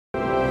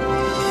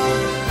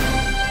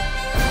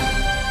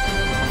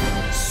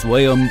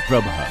Swayam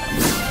Prabha.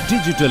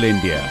 Digital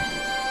India.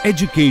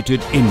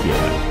 Educated India.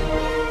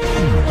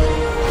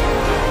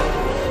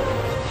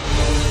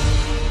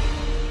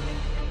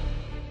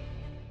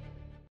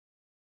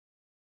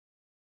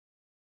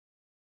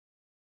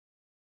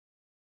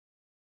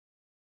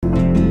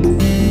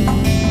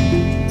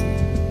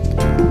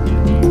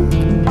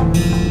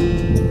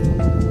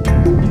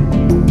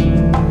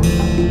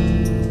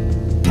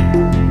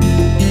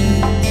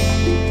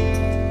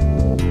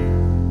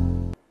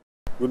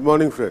 Good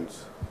morning,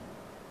 friends.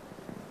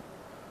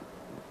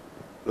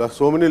 There are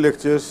so many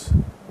lectures.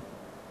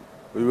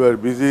 We were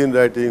busy in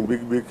writing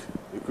big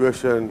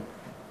equation,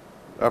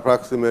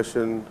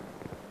 approximation,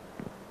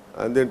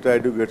 and then try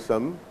to get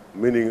some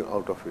meaning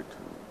out of it.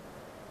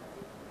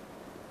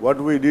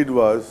 What we did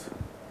was,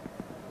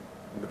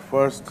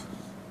 first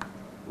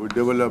we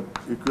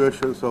developed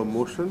equations of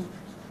motion.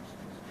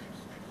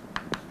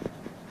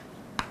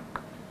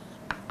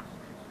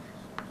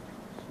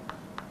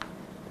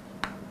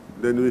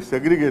 Then we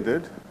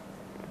segregated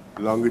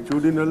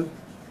longitudinal,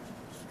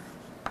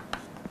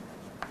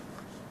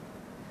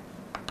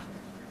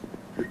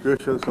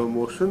 equations of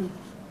motion,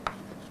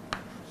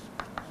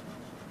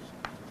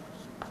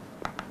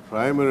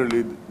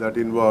 primarily that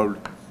involved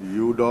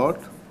u dot,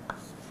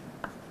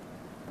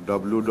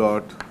 w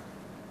dot,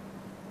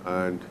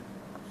 and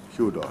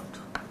q dot.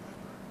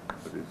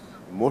 That is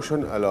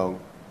motion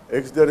along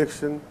x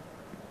direction,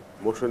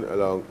 motion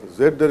along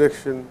z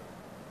direction,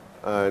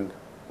 and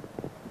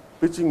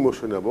pitching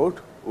motion about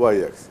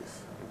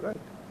y-axis. Right?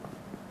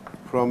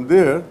 From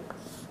there,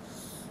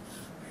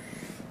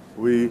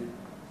 we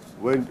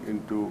went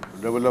into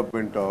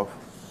development of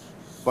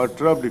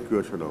perturbed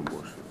equation of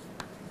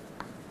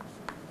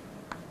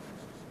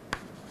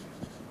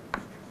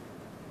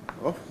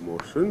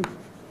motion.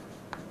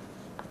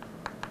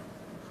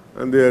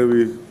 And there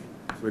we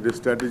made a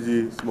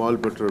strategy, small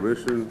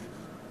perturbation.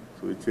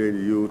 So we change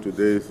u to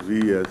this,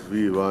 v as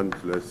v1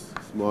 plus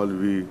small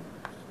v,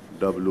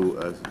 w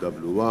as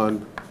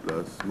w1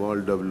 plus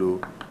small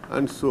w,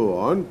 and so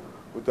on,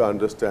 with the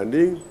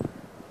understanding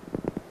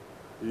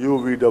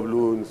u, v,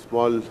 w in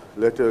small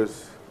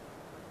letters,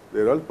 they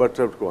are all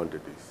perturbed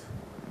quantities.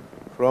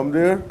 From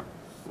there,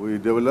 we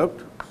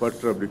developed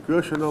perturbed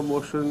equation of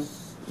motion,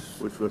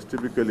 which was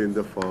typically in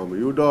the form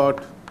u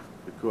dot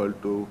equal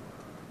to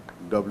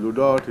w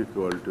dot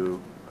equal to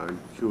and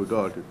q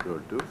dot equal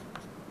to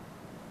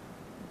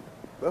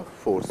the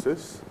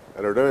forces,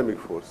 aerodynamic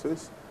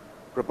forces,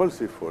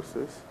 propulsive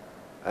forces,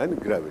 and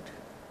gravity.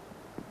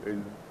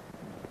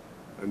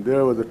 And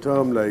there was a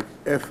term like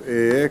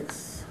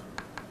FAX,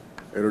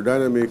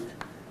 aerodynamic,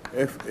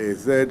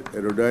 FAZ,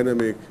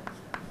 aerodynamic,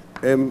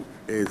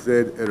 MAZ,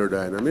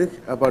 aerodynamic,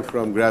 apart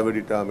from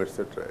gravity term,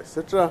 etc.,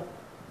 etc.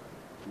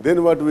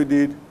 Then what we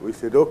did, we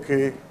said,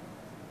 okay,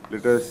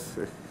 let us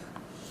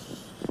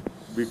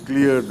be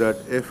clear that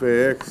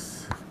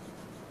FAX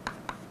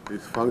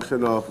is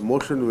function of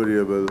motion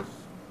variable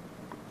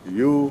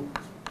u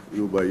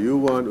by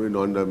u1, we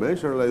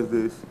non-dimensionalize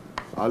this,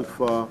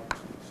 alpha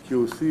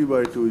qc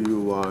by 2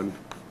 u1,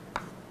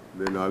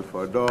 then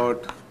alpha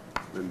dot,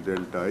 then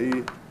delta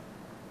E,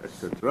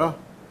 etc.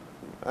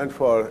 And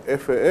for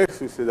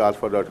FAX, we said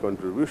alpha dot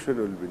contribution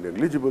will be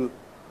negligible.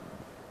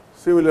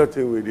 Similar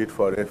thing we did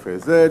for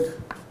FAZ, said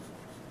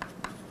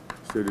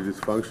it is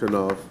function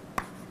of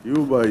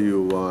u by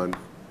u1,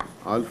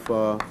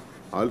 alpha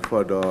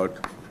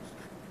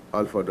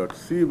dot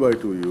c by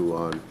 2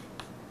 u1,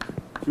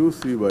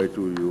 qc by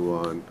 2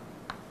 u1,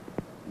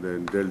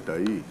 then delta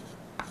E.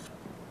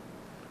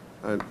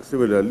 And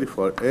similarly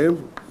for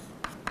M,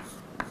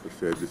 we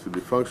say this will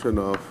be function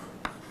of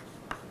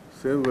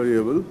same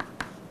variable,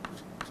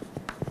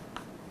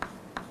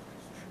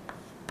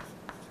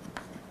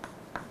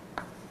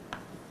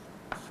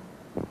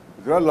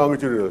 there are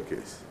longitudinal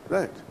case,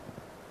 right?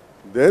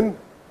 Then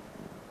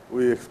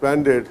we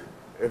expanded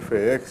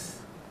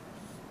FAX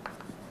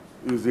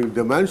using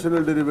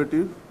dimensional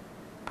derivative,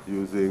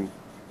 using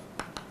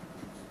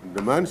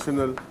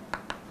dimensional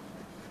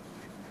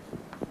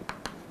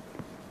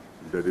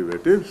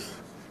derivatives,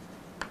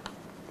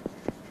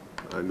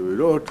 and we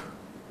wrote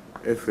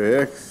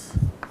FAX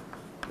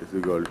is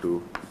equal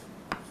to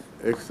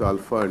x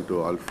alpha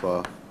into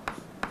alpha,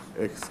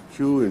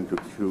 xq into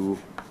q,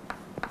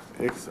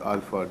 x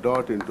alpha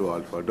dot into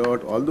alpha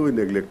dot, although we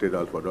neglected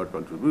alpha dot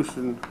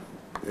contribution,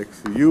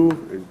 xu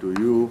into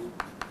u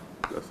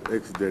plus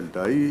x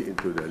delta E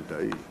into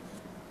delta E.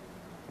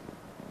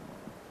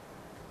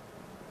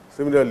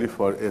 Similarly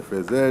for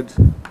FAZ,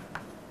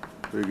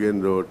 we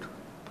again wrote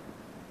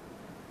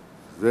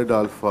z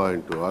alpha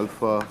into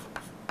alpha,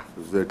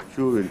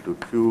 zq into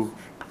q,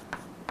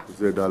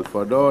 z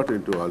alpha dot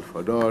into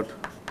alpha dot,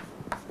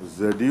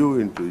 zu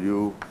into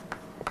u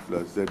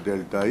plus z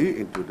delta E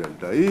into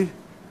delta E.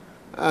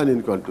 And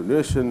in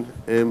continuation,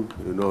 m,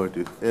 you know it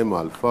is m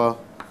alpha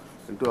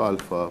into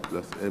alpha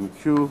plus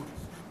mq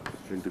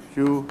into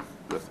q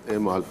plus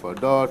m alpha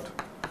dot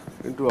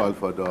into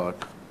alpha dot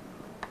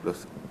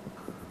plus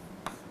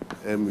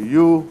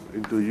mu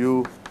into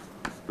u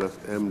plus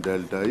m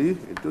delta E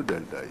into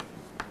delta E.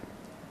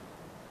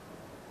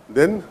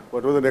 Then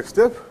what was the next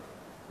step?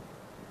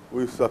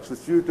 We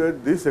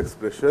substituted this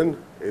expression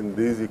in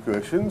these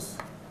equations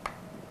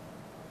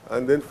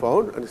and then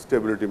found a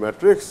stability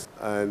matrix.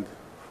 And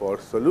for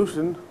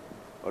solution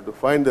or to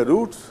find the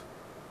roots,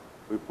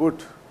 we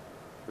put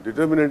the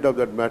determinant of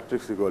that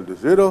matrix equal to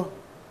 0,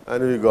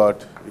 and we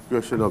got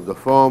equation of the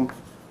form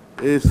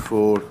A is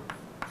 4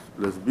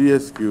 plus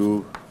Bs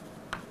cube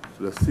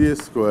plus Cs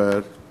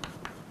square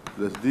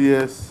plus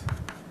ds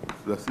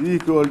plus E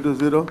equal to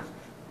 0,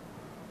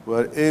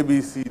 where A,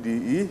 B, C, D,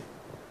 E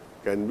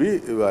can be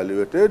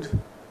evaluated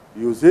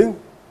using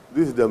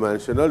these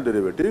dimensional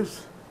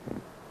derivatives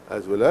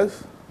as well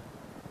as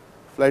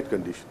flight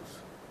conditions,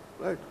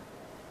 right?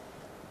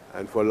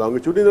 And for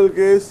longitudinal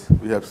case,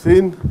 we have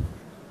seen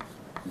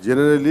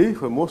generally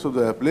for most of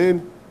the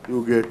airplane,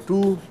 you get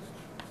two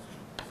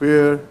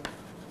pair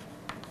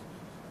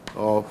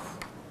of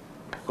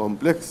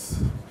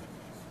complex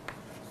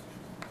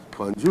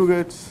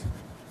conjugates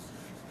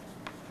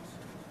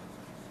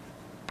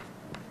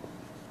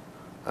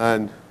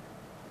and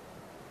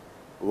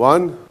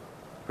one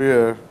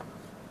pair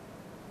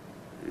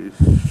is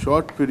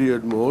short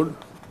period mode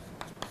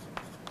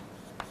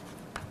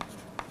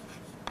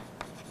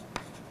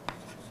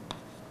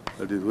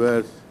that is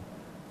where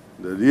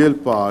the real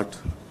part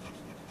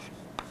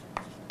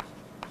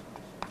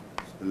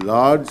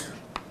large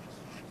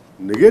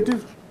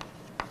negative,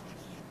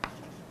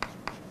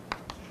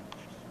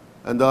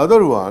 and the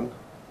other one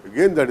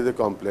again that is a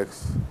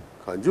complex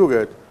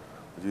conjugate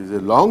which is a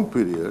long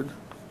period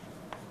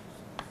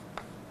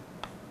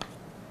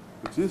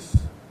which is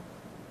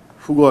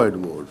phugoid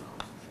mode.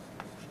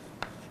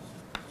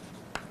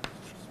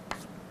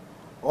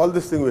 All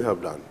this thing we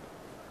have done.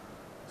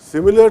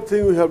 Similar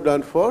thing we have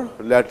done for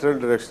lateral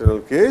directional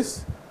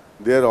case.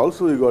 There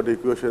also we got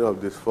equation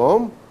of this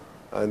form,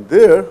 and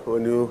there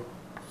when you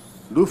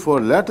do for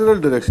lateral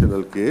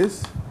directional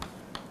case,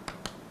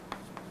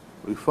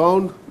 we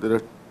found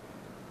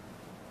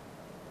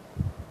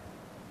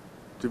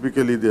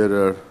typically there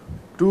are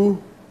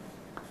two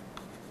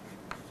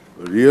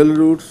real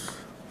roots.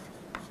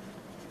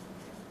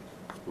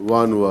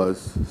 One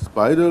was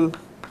spiral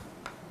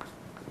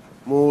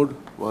mode,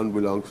 one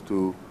belongs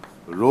to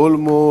roll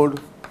mode,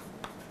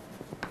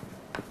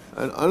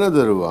 and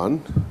another one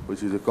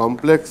which is a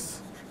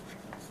complex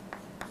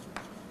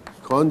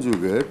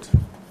conjugate,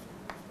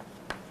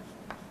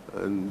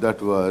 and that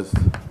was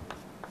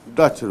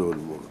Dutch roll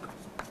mode.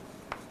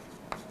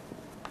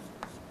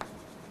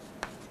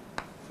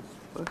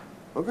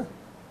 Okay.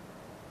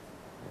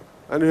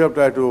 And we have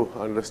tried to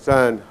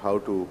understand how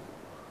to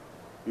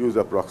use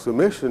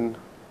approximation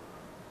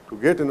to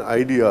get an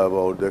idea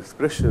about the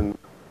expression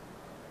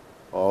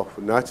of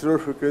natural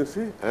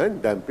frequency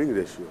and damping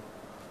ratio.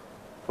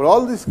 For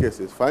all these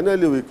cases,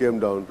 finally we came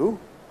down to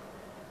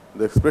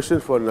the expression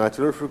for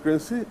natural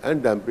frequency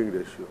and damping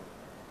ratio.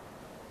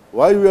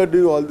 Why we are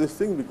doing all this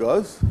thing?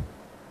 Because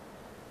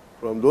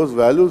from those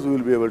values we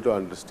will be able to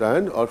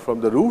understand, or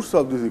from the roots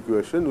of this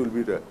equation we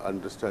will be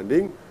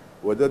understanding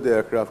whether the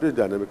aircraft is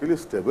dynamically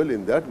stable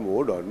in that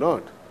mode or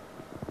not.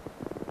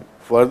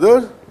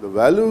 Further, the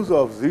values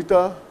of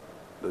zeta,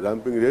 the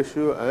damping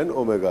ratio, and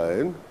omega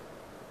n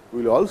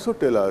will also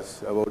tell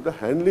us about the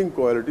handling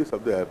qualities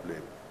of the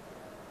airplane.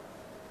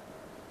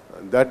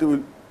 And that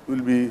will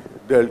be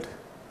dealt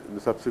in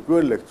the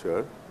subsequent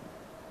lecture,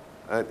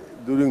 and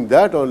during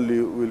that only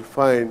we will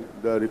find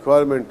the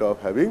requirement of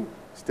having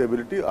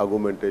stability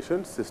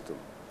augmentation system.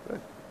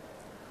 Right?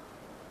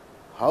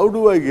 How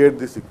do I get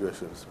these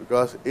equations?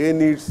 Because A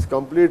needs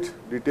complete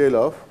detail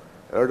of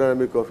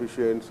aerodynamic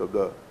coefficients of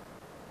the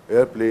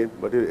airplane,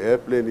 but the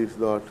airplane is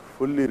not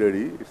fully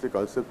ready. It is a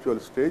conceptual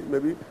stage.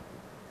 Maybe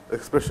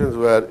expressions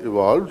were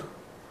evolved.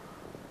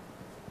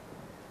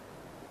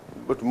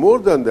 But more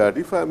than that,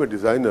 if I am a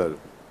designer,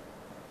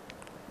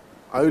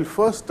 I will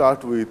first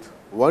start with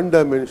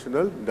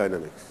one-dimensional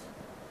dynamics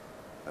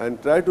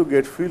and try to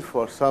get feel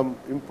for some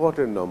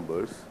important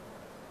numbers.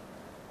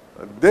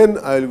 And then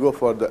I will go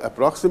for the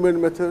approximate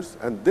methods,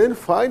 and then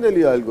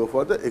finally I will go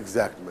for the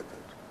exact method.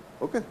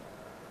 Okay?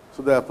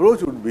 So the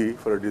approach would be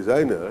for a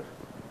designer,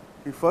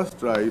 he first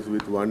tries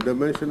with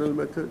one-dimensional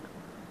method,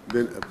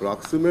 then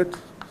approximate.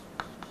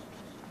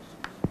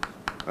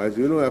 As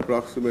you know,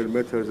 approximate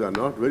methods are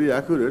not very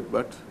accurate,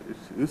 but it's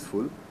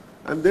useful,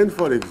 and then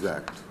for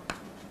exact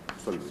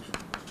solution.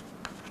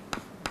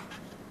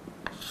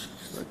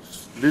 Right.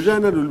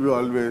 Designer will be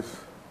always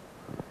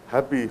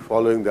happy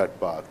following that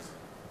path.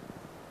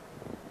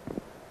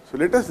 So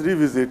let us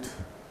revisit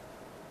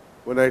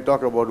when I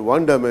talk about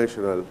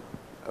one-dimensional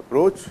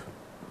approach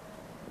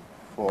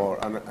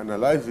for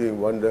analyzing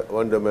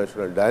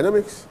one-dimensional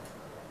dynamics,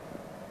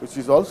 which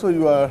is also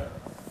you are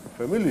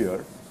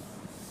familiar.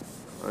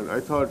 And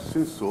I thought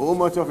since so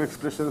much of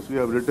expressions we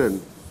have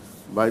written,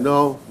 by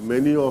now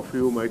many of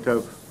you might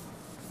have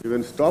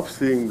even stopped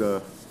seeing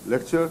the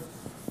lecture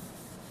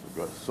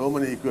because so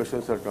many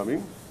equations are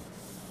coming.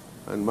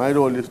 And my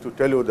role is to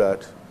tell you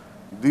that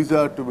these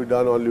are to be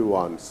done only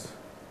once.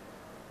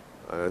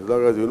 And as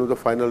long as you know the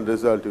final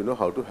result, you know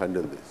how to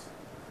handle this.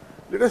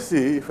 Let us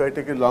see if I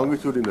take a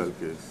longitudinal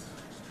case.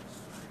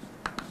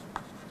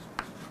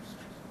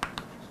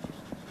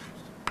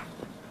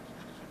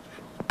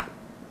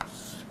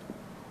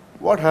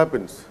 What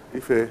happens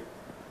if a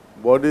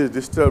body is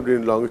disturbed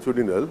in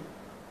longitudinal?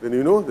 Then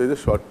you know there is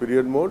a short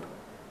period mode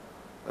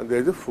and there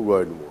is a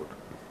phugoid mode.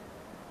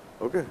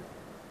 Okay.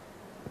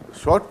 The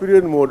short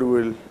period mode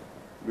will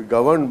be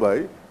governed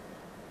by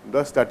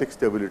the static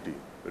stability,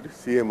 that is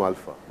Cm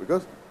alpha,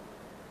 because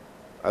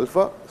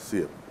alpha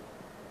Cm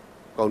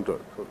counter.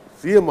 So,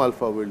 Cm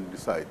alpha will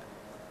decide,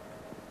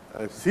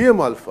 and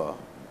Cm alpha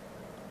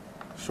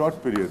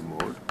short period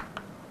mode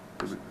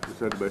will be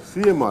decided by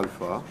Cm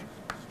alpha,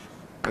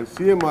 and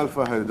Cm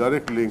alpha has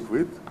direct link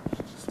with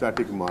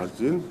static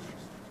margin,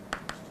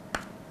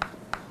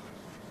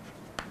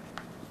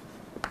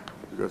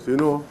 because you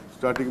know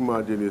static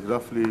margin is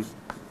roughly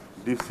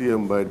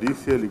dCm by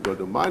dCl equal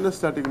to minus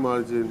static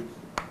margin,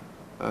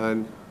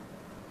 and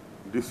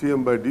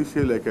dCm by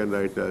dCl I can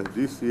write as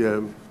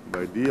dCm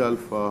by d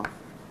alpha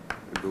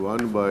into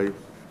 1 by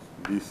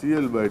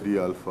dCl by d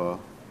alpha.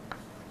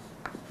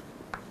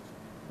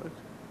 Right.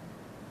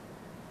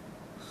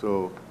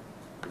 So,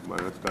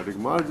 minus static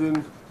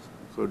margin.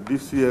 So,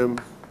 dCm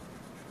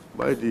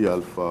by d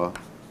alpha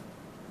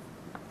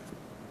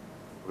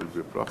will be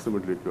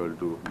approximately equal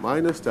to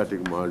minus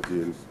static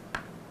margin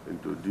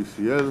into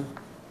dCl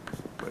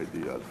by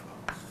d alpha.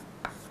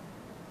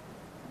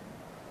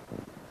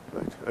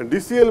 Right. And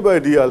dCl by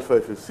d alpha,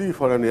 if you see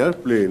for an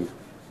airplane,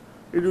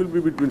 it will be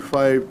between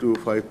 5 to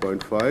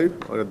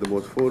 5.5 or at the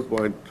most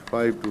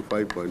 4.5 to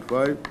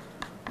 5.5.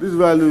 This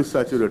value is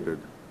saturated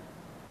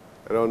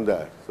around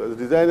that. So, as a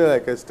designer, I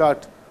can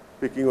start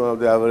picking one of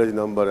the average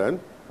number and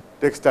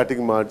take static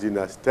margin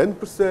as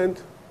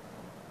 10%,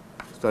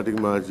 static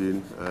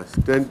margin as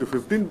 10 to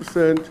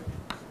 15%.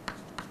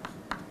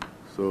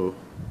 So,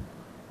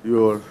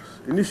 your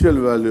initial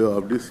value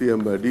of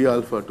dCm by d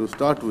alpha to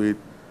start with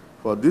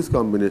for this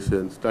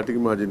combination, static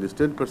margin is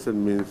 10%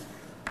 means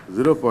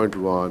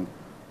 0.1,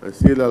 and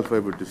CL alpha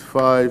if it is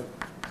 5,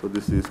 so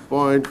this is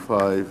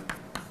 0.5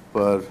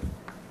 per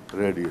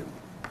radian.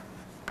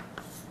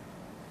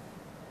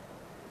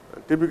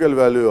 A typical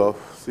value of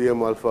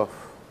Cm alpha of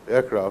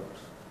aircraft,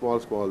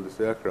 small this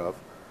aircraft,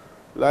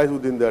 lies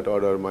within that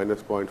order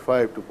minus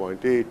 0.5 to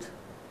 0.8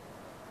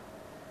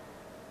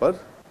 per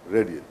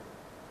radian.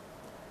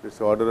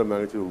 It's order of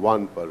magnitude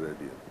 1 per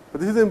radian. So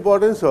this is the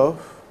importance of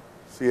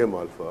Cm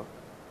alpha.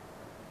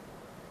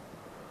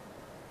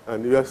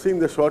 And you are seeing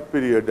the short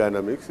period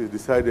dynamics is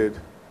decided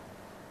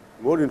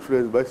more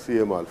influenced by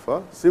Cm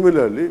alpha.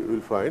 Similarly, you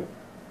will find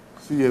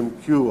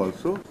Cmq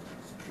also,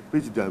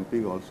 pitch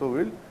damping also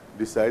will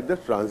decide the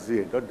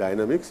transient or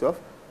dynamics of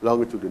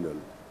longitudinal.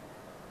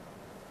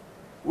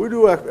 We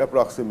do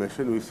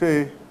approximation. We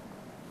say,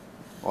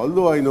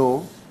 although I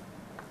know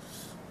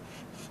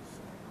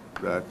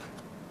that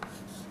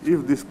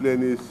if this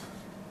plane is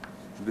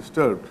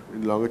disturbed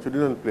in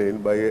longitudinal plane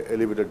by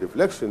elevator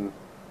deflection,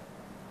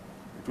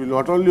 it will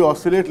not only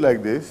oscillate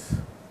like this,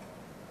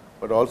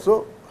 but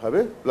also have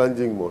a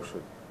plunging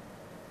motion,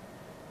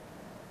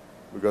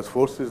 because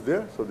force is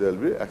there. So, there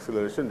will be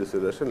acceleration,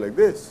 deceleration like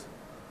this.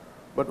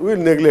 But we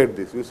will neglect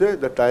this. We say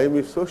the time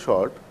is so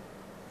short,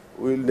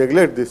 we will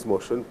neglect this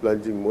motion,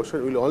 plunging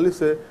motion. We will only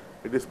say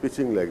it is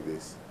pitching like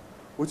this,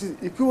 which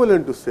is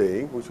equivalent to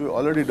saying, which we have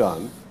already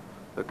done,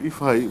 that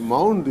if I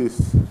mount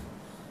this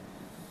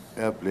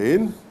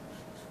airplane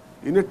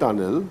in a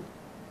tunnel,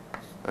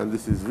 and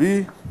this is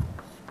V,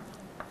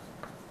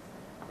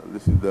 and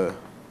this is the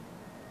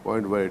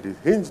point where it is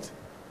hinged,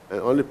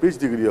 and only pitch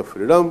degree of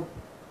freedom,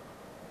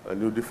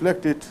 and you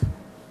deflect it,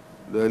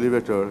 the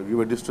elevator, give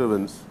a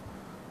disturbance,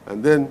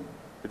 and then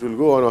it will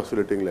go on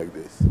oscillating like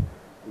this.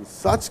 In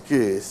such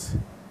case,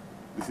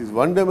 this is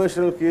one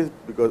dimensional case,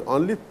 because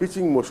only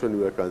pitching motion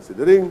we are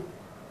considering.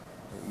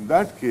 In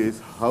that case,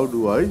 how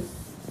do I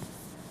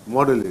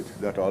model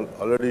it? That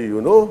already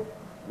you know,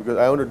 because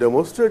I want to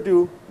demonstrate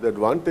you the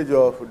advantage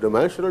of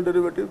dimensional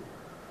derivative.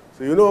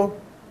 So, you know,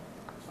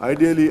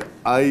 ideally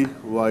I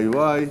y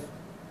y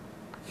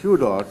q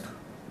dot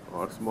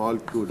or small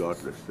q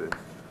dot, let us say,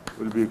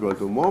 will be equal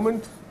to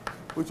moment,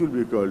 which will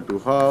be equal to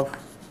half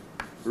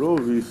rho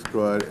v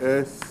square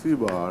s c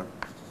bar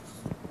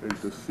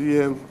into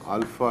Cm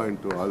alpha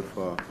into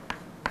alpha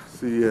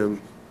Cm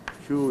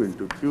q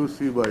into q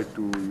c by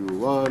 2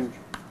 u1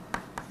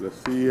 plus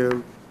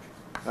Cm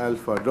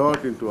alpha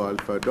dot into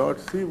alpha dot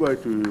c by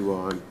 2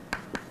 u1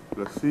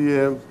 plus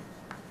Cm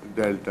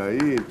delta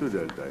E into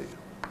delta E.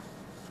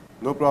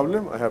 No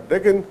problem. I have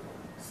taken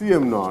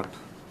Cm naught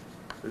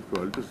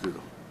equal to 0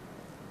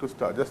 to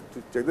start, just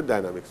to check the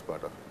dynamics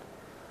part of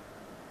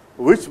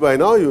it, which by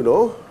now you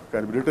know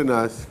can be written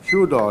as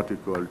q dot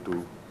equal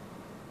to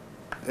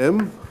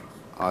m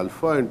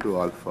alpha into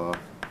alpha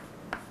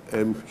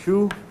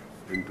mq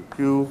into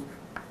q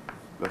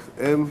plus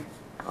m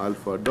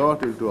alpha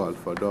dot into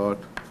alpha dot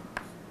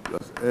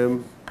plus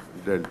m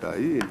delta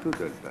E into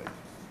delta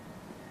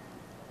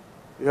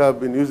E. You have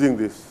been using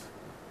this,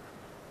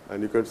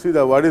 and you can see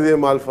that what is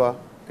m alpha?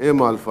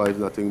 M alpha is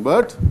nothing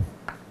but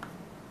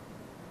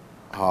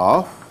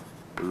half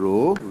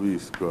rho v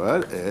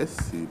square s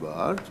c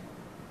bar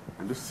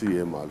into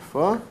Cm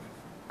alpha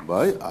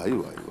by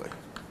Iyy.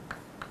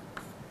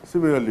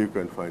 Similarly, you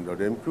can find out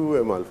mq,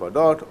 m alpha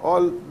dot,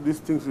 all these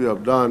things we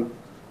have done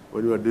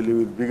when you are dealing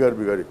with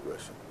bigger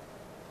equation.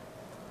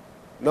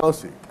 Now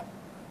see,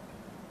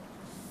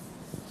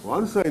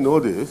 once I know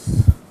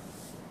this,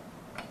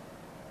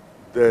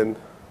 then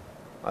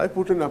I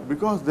put in up,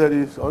 because there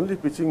is only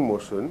pitching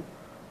motion,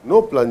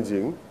 no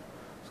plunging,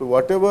 so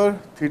whatever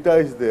theta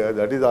is there,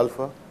 that is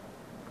alpha,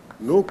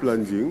 no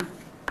plunging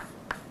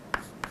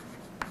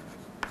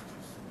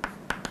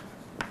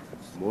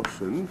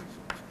motion.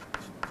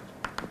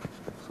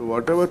 So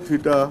whatever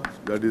theta,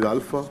 that is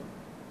alpha,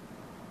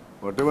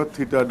 whatever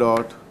theta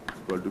dot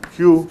equal to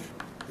q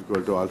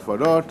equal to alpha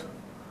dot,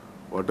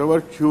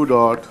 whatever q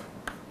dot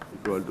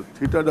equal to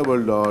theta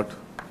double dot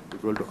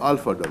equal to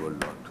alpha double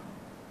dot.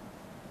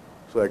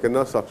 So I can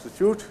now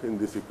substitute in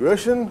this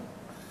equation,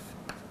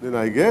 then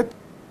I get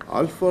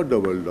alpha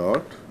double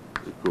dot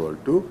equal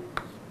to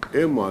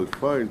m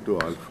alpha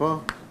into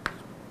alpha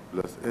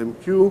plus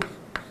mq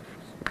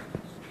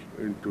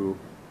into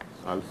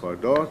alpha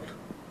dot,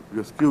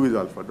 because q is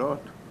alpha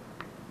dot,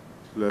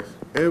 plus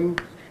m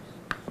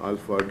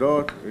alpha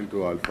dot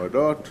into alpha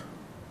dot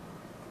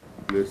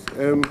plus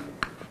m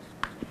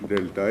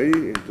delta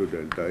E into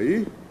delta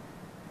E.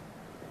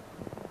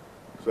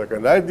 So I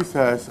can write this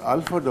as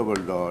alpha double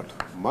dot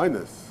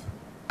minus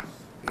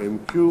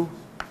mq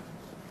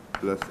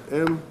plus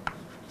m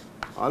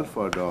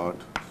alpha dot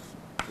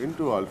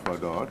into alpha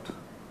dot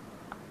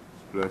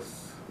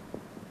plus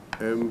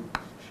m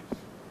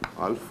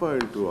alpha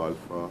into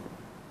alpha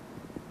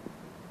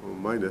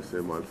minus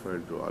m alpha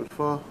into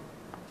alpha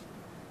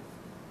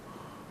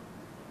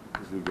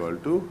is equal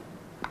to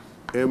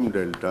m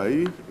delta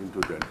E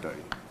into delta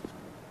E.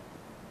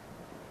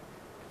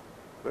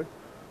 Right?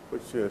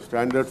 Which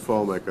standard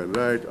form I can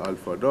write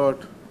alpha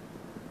dot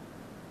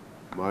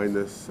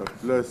minus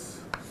plus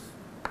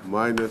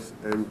minus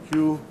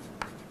mq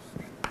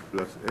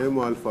plus m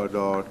alpha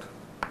dot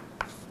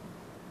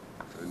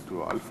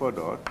into alpha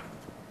dot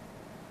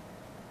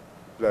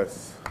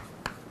plus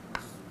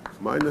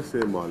minus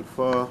m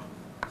alpha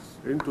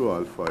into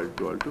alpha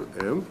equal to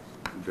m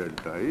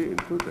delta E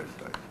into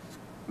delta E.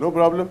 No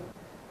problem,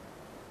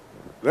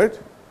 right?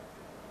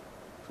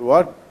 So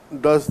what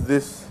does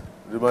this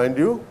remind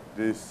you?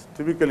 This is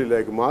typically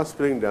like mass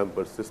spring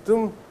damper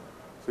system.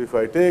 So if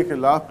I take a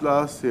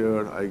Laplace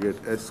here, I get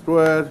s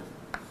square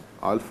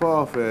alpha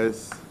of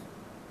s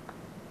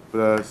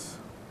plus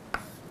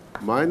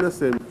minus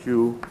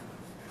mq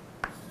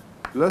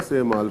plus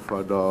m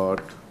alpha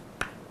dot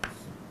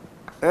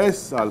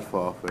s alpha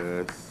of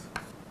s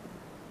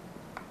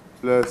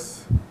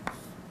plus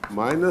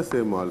minus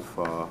m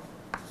alpha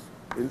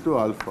into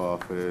alpha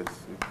of s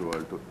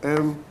equal to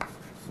m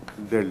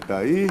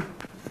delta E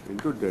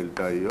into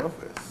delta E of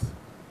s.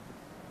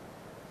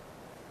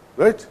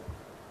 Right?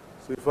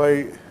 So if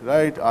I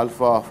write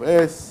alpha of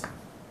s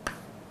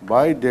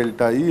by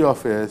delta E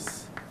of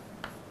s,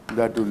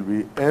 that will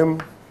be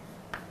m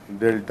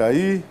delta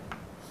E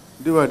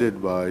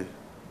divided by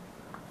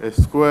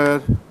s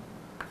square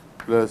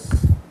plus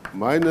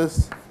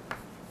minus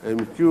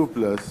mq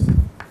plus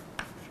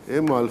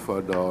m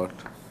alpha dot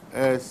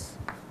s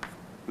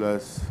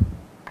plus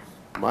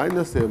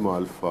minus m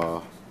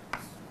alpha.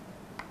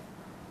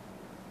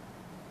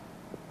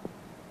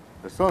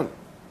 That's all,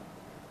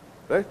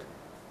 right?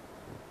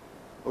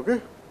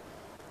 Okay.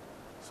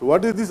 So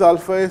what is this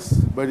alpha s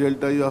by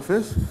delta E of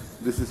s?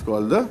 This is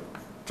called the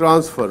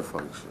transfer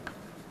function.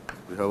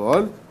 We have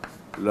all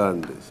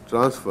learned this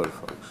transfer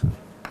function.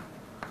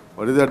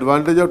 What is the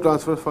advantage of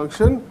transfer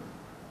function?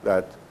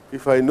 That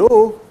if I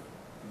know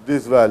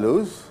these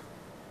values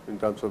in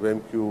terms of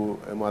mq,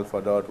 m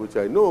alpha dot, which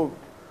I know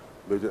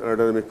based on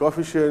aerodynamic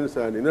coefficients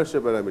and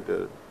inertia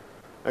parameter,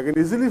 I can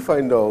easily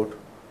find out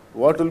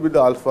what will be the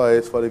alpha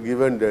s for a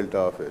given delta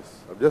of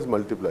s. I just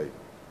multiply.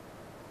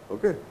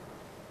 Okay.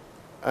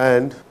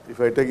 And if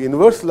I take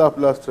inverse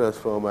Laplace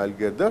transform, I will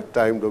get the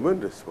time domain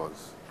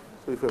response.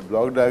 So if a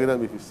block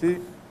diagram, if you see,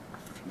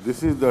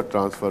 this is the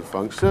transfer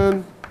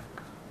function,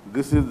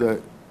 this is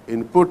the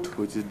input,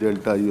 which is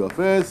delta E of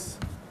s,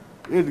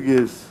 it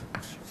gives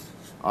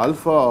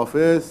alpha of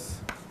s,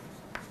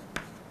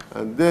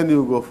 and then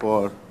you go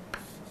for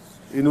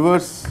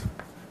inverse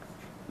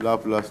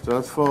Laplace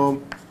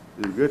transform,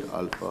 you get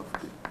alpha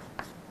of t.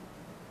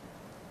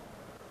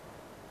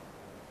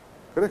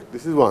 Correct?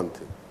 This is one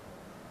thing.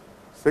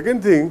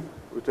 Second thing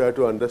we try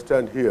to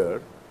understand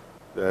here,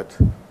 that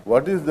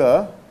what is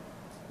the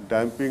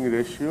damping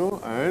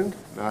ratio and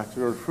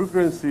natural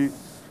frequency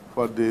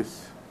for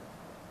this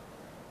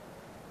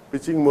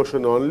pitching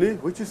motion only,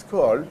 which is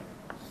called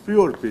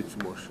pure pitch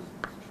motion.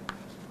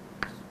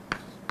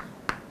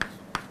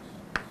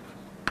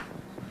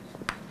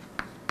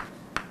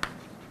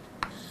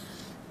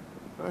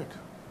 Right.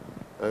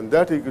 And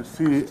that you could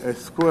see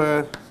s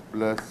square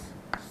plus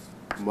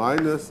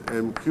minus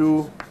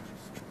mq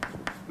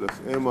plus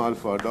m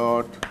alpha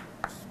dot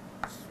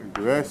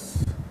into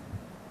s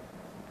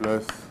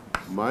plus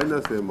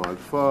minus m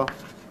alpha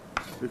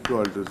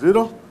equal to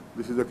 0.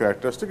 This is the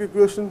characteristic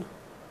equation.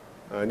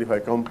 And if I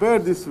compare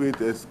this with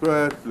a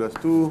square plus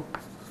 2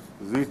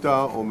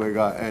 zeta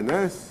omega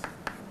ns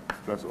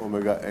plus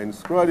omega n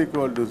square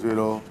equal to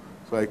 0,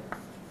 so I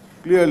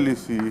clearly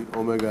see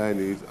omega n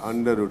is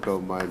under root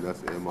of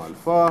minus m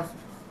alpha,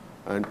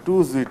 and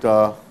 2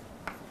 zeta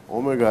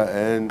omega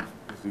n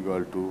is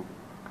equal to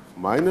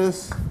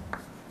minus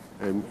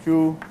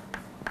mq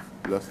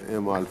plus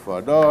m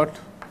alpha dot,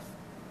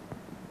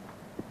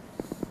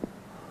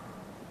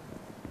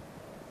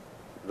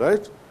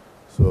 right.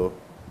 So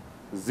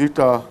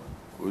zeta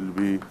will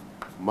be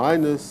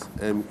minus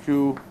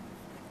mq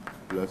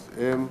plus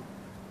m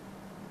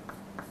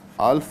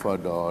alpha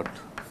dot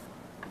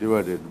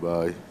divided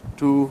by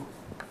 2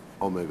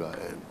 omega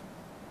n.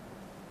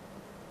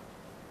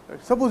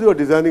 Right. Suppose you are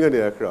designing an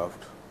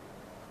aircraft,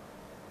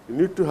 you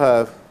need to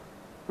have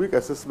quick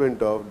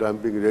assessment of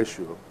damping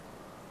ratio.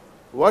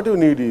 What you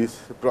need is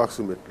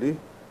approximately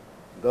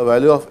the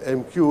value of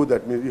mq,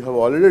 that means you have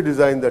already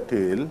designed the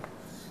tail,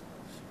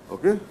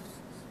 okay,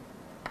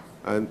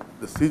 and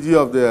the CG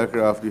of the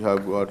aircraft you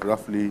have got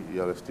roughly, you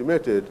have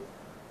estimated.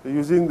 So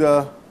using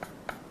the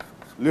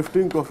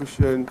lifting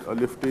coefficient or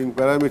lifting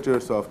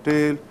parameters of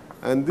tail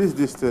and this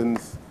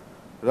distance,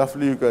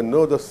 roughly you can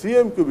know the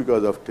CMQ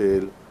because of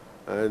tail,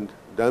 and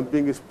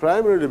damping is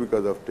primarily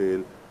because of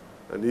tail.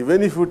 And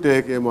even if you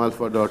take m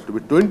alpha dot to be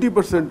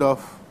 20%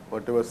 of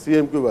whatever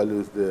CMQ value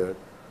is there,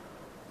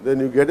 then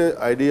you get an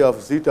idea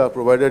of zeta,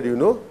 provided you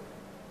know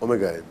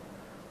omega n.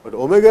 But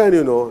omega n,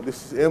 you know,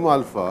 this is m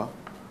alpha,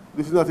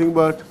 this is nothing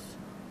but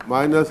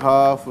minus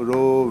half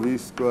rho v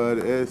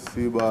square s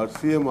c bar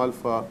cm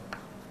alpha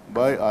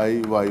by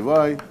I y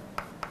y.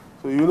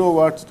 So you know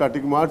what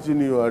static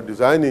margin you are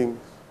designing.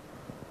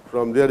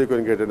 From there you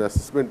can get an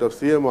assessment of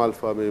cm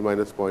alpha, maybe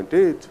minus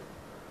 0.8,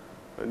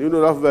 and you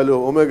know rough value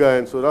of omega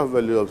n, so rough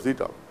value of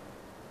zeta.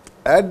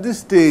 At this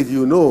stage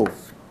you know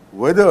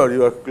whether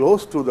you are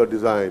close to the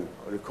design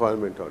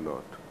requirement or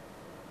not.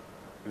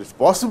 It is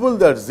possible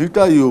that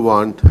zeta you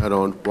want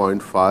around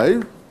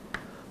 0.5,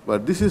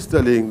 but this is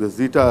telling the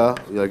zeta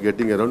we are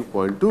getting around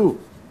 0.2.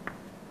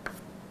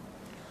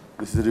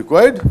 This is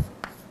required,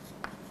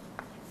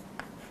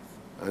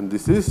 and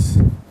this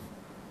is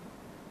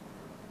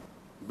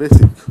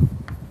basic.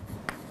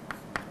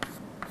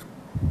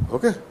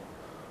 Okay.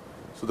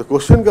 So the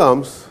question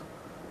comes,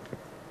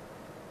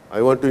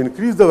 I want to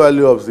increase the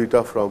value of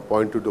zeta from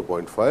 0.2 to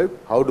 0.5.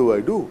 How do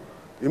I do?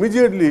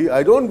 Immediately,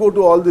 I don't go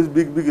to all these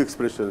big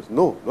expressions.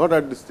 No, not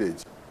at this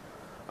stage.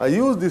 I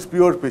use this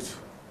pure pitch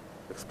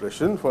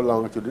expression for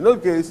longitudinal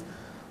case.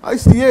 I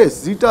see,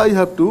 yes, zeta I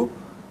have to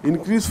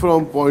increase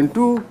from 0.2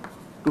 to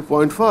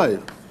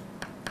 0.5.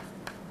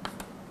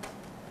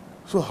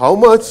 So how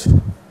much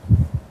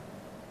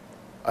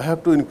I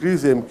have to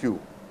increase MQ?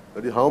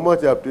 That is, how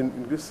much I have to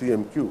increase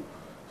CMQ?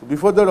 So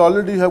before that,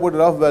 already you have got a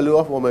rough value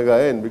of omega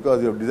n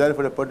because you have designed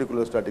for a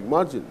particular static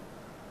margin.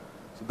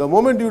 So the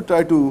moment you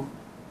try to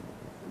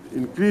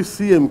increase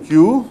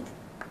CMQ,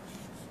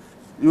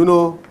 you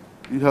know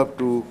you have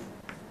to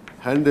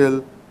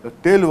handle the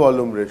tail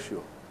volume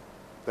ratio.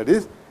 That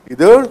is,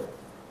 either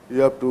you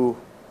have to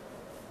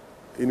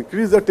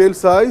increase the tail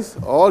size,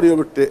 or you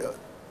have to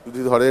this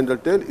is horizontal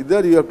tail,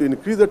 either you have to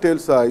increase the tail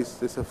size,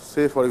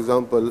 say for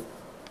example,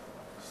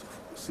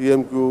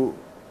 CMQ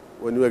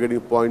when you are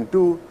getting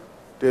 0.2,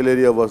 tail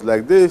area was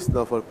like this,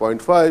 now for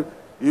 0.5,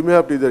 you may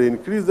have to either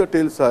increase the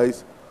tail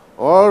size,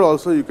 or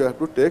also you have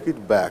to take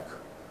it back.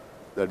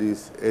 That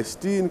is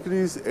ST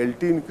increase,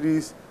 LT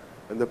increase,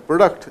 and the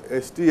product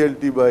ST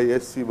LT by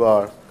SC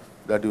bar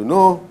that you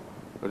know,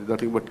 that is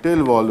nothing but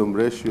tail volume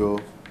ratio.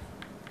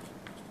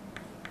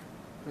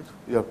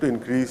 You have to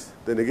increase,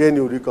 then again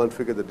you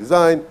reconfigure the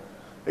design,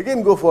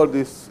 again go for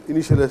these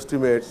initial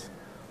estimates.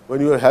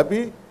 When you are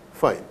happy,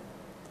 fine.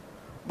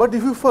 But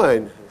if you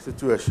find a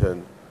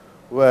situation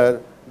where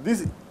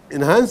this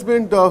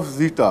enhancement of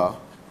zeta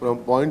from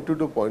 0.2 to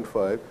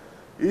 0.5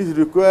 is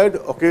required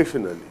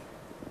occasionally,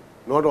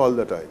 not all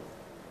the time,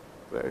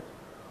 right?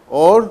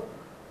 Or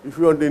if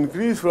you want to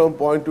increase from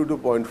 0.2 to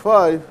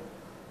 0.5,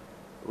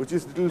 which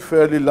is little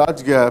fairly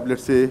large gap,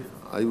 let's say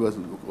I was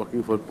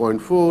working for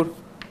 0.4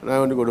 and I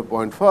want to go to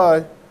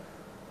 0.5,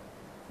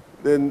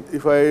 then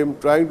if I am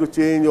trying to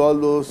change all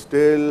those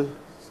tail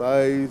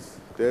size,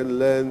 tail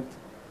length,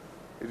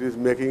 it is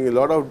making a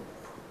lot of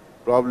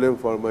problem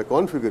for my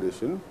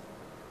configuration.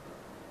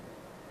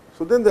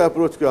 So then the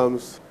approach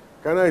comes,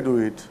 can I do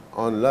it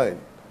online?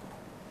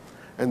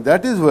 And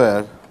that is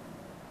where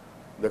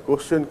the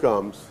question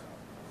comes,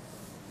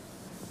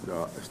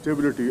 the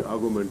stability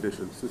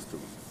augmentation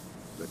system.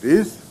 That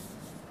is,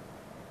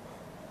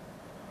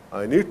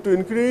 I need to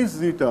increase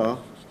zeta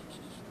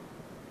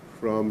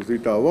from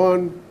zeta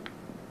 1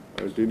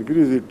 and to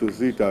increase it to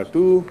zeta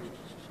 2,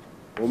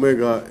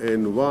 omega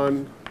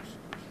n1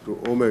 to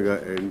omega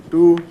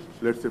n2,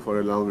 let's say for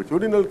a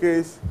longitudinal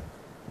case.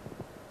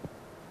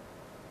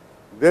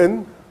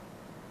 Then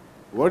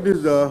what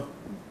is the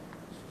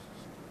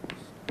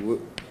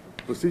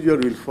procedure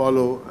will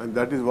follow, and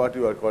that is what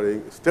you are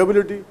calling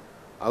stability.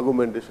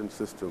 augmentation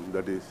system,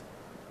 that is,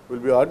 will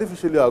be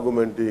artificially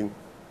augmenting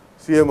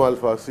Cm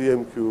alpha,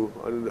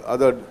 Cmq and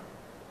other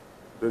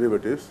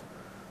derivatives,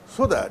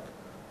 so that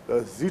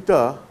the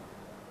zeta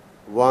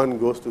 1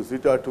 goes to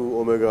zeta 2,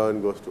 omega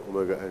 1 goes to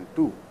omega n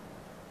 2.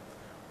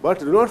 But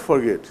do not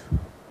forget,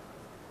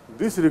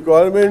 this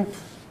requirement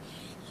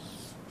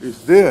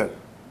is there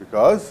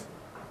because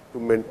to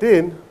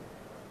maintain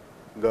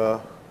the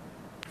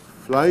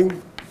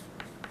flying,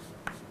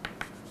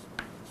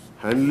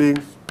 handling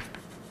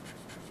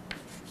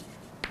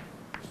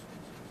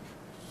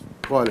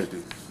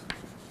qualities.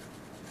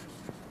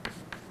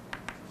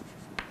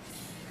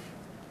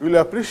 You will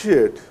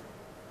appreciate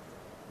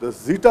the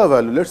zeta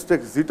value. Let's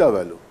take zeta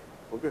value.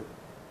 Okay,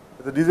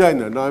 as a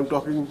designer, now I'm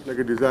talking like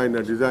a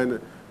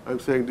designer. I'm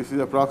saying this is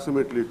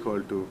approximately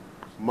equal to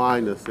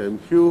minus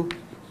mq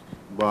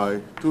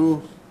by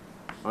 2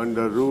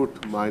 under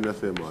root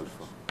minus m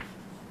alpha.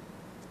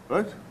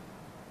 Right?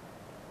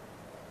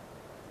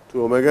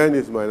 2 omega n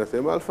is minus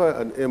m alpha,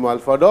 and m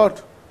alpha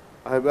dot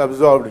I have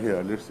absorbed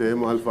here. Let's say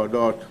m alpha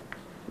dot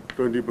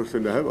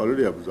 20% I have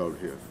already absorbed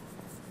here.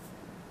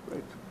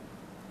 Right?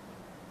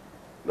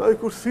 Now you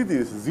could see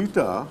this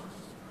zeta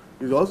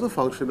is also a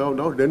function of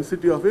now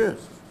density of air.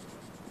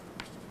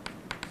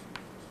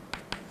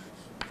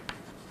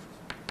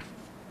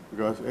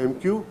 Because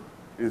mq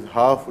is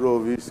half rho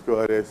v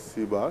square s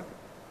c bar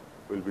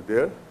will be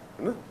there,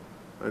 you know,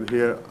 and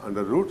here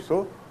under root.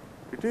 So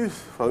it is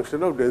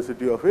function of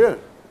density of air.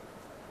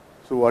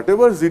 So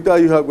whatever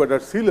zeta you have got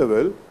at sea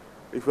level,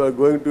 if you are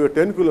going to a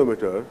 10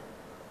 kilometer,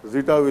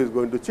 zeta is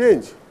going to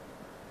change.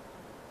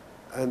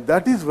 And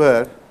that is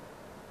where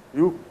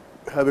you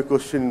have a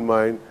question in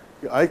mind.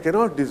 I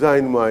cannot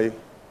design my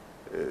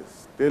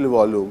tail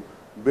volume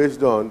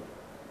based on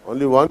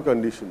only one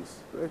conditions,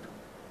 right?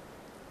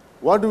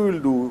 What we will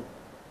do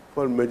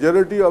for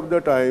majority of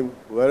the time,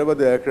 wherever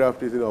the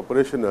aircraft is in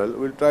operational,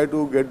 we will try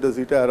to get the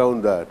zeta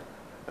around that,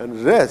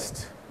 and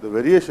rest, the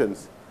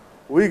variations,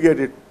 we get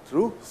it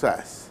through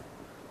SAS.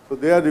 So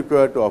they are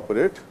required to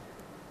operate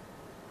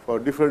for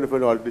different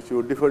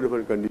altitude,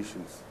 different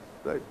conditions,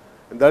 right?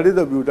 And that is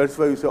the beauty. That's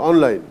why you say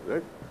online,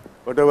 right?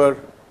 Whatever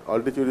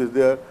altitude is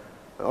there,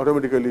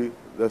 automatically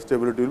the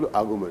stability will be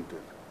augmented.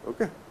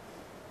 Okay,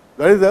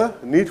 that is the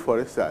need for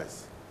a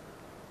SAS.